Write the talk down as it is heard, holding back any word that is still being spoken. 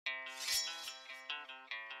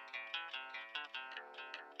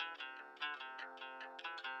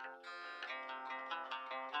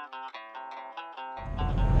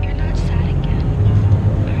You're not sad again.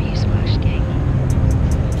 Are you squash gang?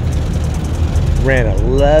 Ran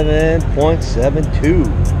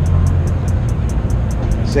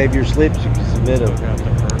 11.72. Save your slips, you can submit them.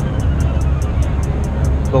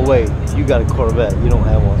 But wait, you got a Corvette, you don't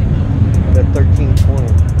have one. That 1320.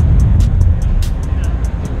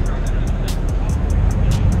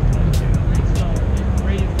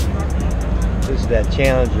 This is that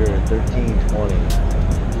Challenger 1320.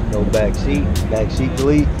 No back seat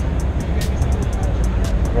delete.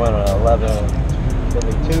 Running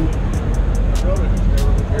 1172.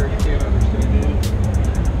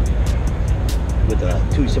 With a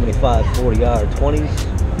 275 40R 20s.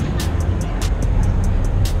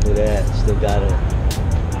 Look at that, still got it.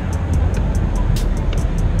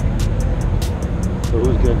 So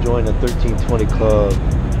who's gonna join the 1320 club?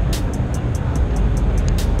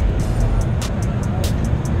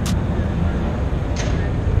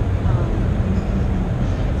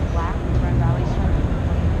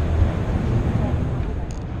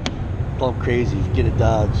 Plumb crazy. If you get a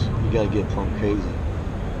Dodge, you gotta get plumb crazy.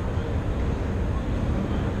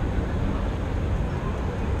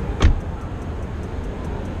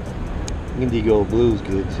 Indigo blue is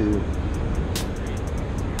good too.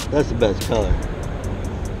 That's the best color.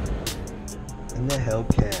 And the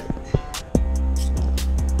HellCat.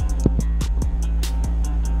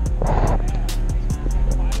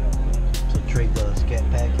 So trade the scat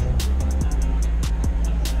pack in.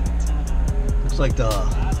 Looks like the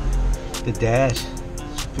dash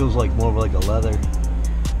feels like more of like a leather.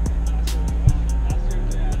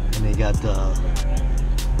 And they got the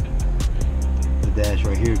dash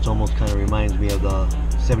right here. It's almost kind of reminds me of the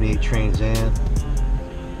 78 Trans Am.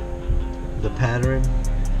 The pattern,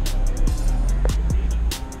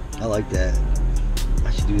 I like that.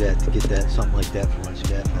 I should do that to get that, something like that for my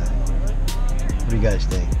scat pack. What do you guys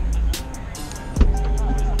think?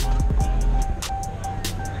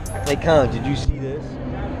 Hey Con, did you see this?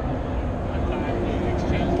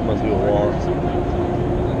 I'm gonna do a walk. I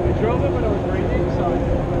drove it when it was raining, so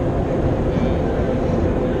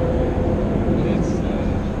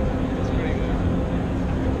it's pretty good.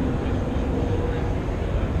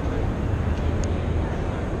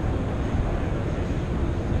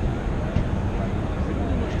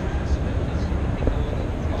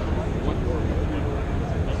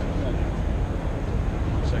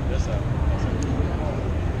 Check this out.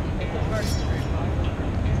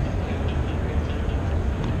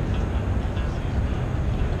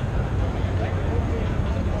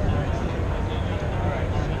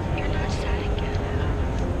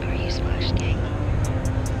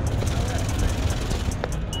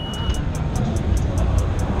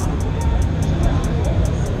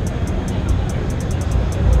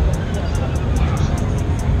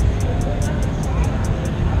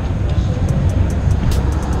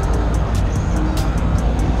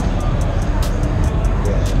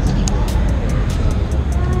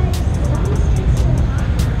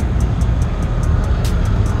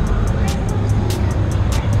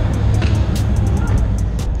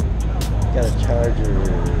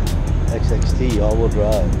 All-wheel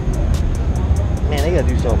drive. Man, they gotta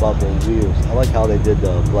do something about those wheels. I like how they did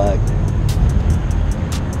the black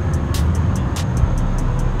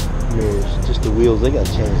mirrors. Just the wheels, they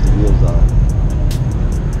gotta change the wheels on.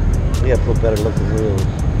 They gotta put better looking wheels.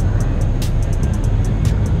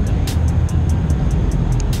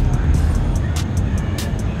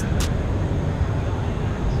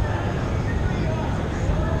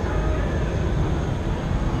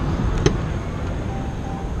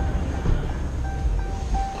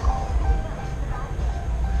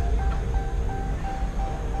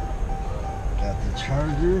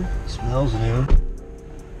 Charger, smells new.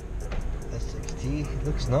 SXT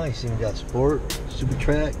looks nice. Even got sport, super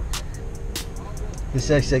track. This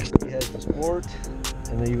SXT has the sport,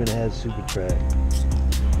 and it even has super track.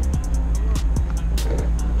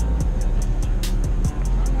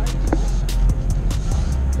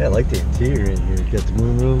 Yeah, I like the interior in here. It's got the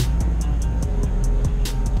moonroof.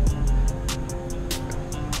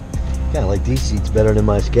 Kind of like these seats better than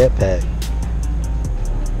my Scat Pack.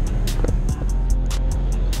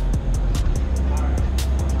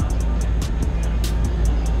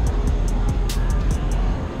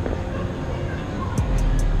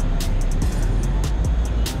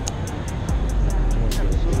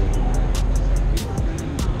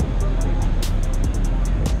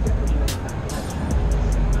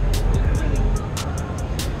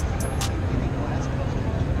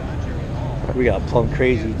 We got plumb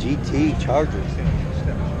crazy GT Chargers.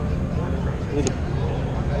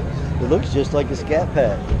 It looks just like a Scat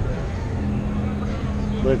Pack,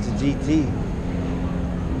 but it's a GT.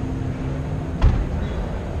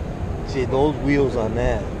 See those wheels on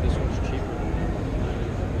that. This one's cheaper.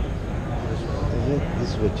 This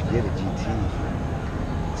is what you get at GT.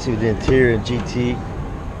 See the interior in GT.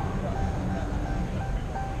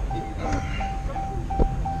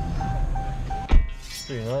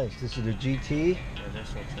 Pretty nice. This is the GT. Yeah,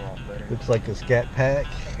 this looks a lot better. Looks like a Scat Pack.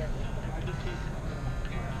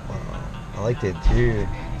 Wow. I like the interior.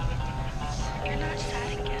 You're not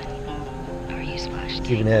sad again. Are you splashed? It's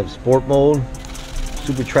even have sport mode,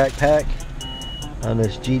 super track pack on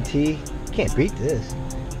this GT. Can't beat this.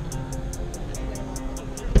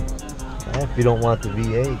 If you don't want the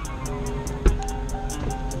V8.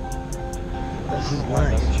 This is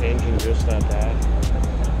nice. Changing just that bad.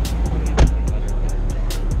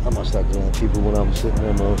 I'm gonna start doing that, people, when I'm sitting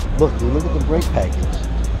there. Look, dude, look at the brake package.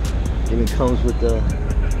 Even comes with the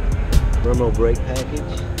remote brake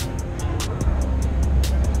package.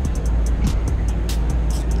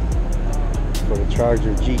 For the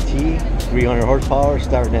Charger GT, 300 horsepower,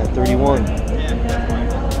 starting at 31.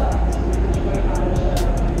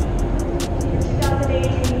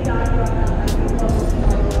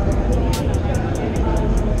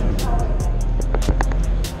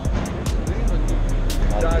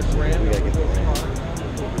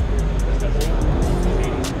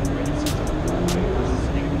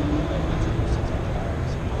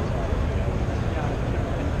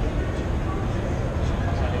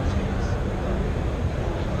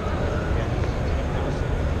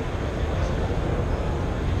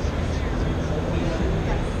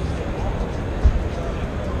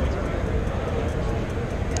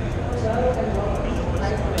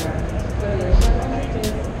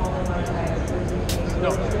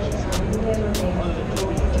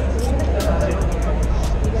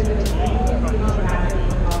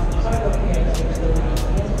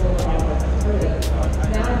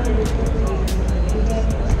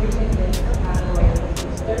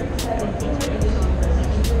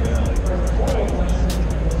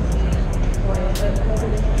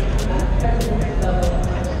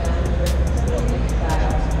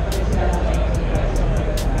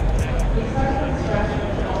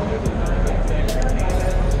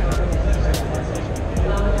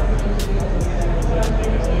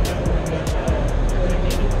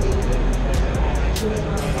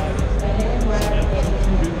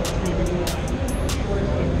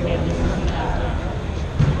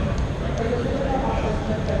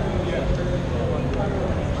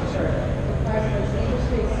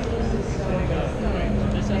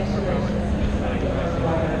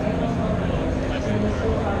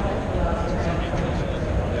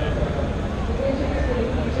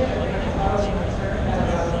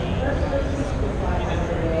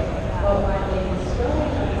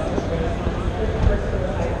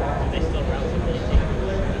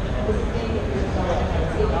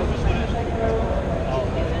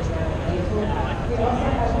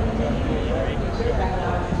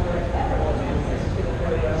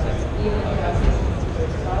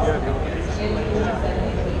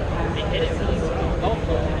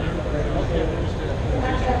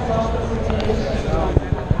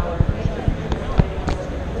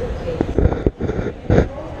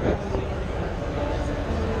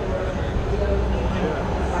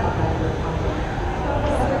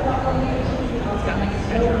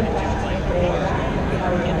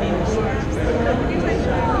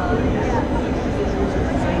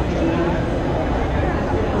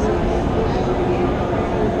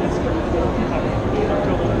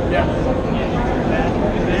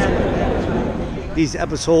 These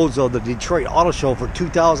episodes of the Detroit Auto Show for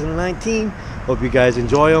 2019. Hope you guys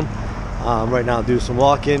enjoy them. Right now I'm doing some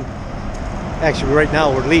walking. Actually, right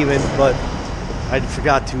now we're leaving, but I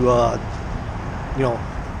forgot to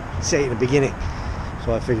say it in the beginning,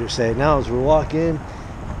 so I figured to say it now as we're walking.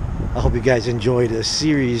 I hope you guys enjoyed this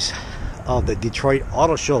series of the Detroit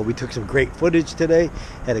Auto Show. We took some great footage today,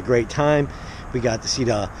 had a great time. We got to see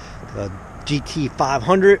the GT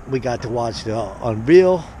 500. We got to watch the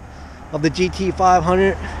unveil of the GT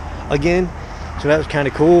 500 again, so that was kind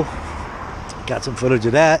of cool. Got some footage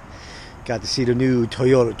of that. Got to see the new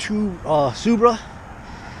Toyota Supra.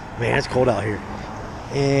 Man, it's cold out here.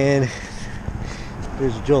 And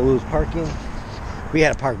there's Joe Lou's parking. We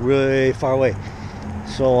had to park really far away.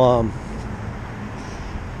 So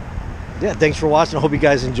yeah, thanks for watching. I hope you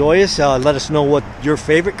guys enjoy us. Let us know what your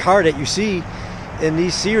favorite car that you see in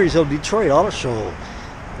these series of Detroit Auto Show.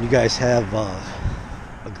 You guys have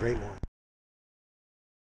a great one.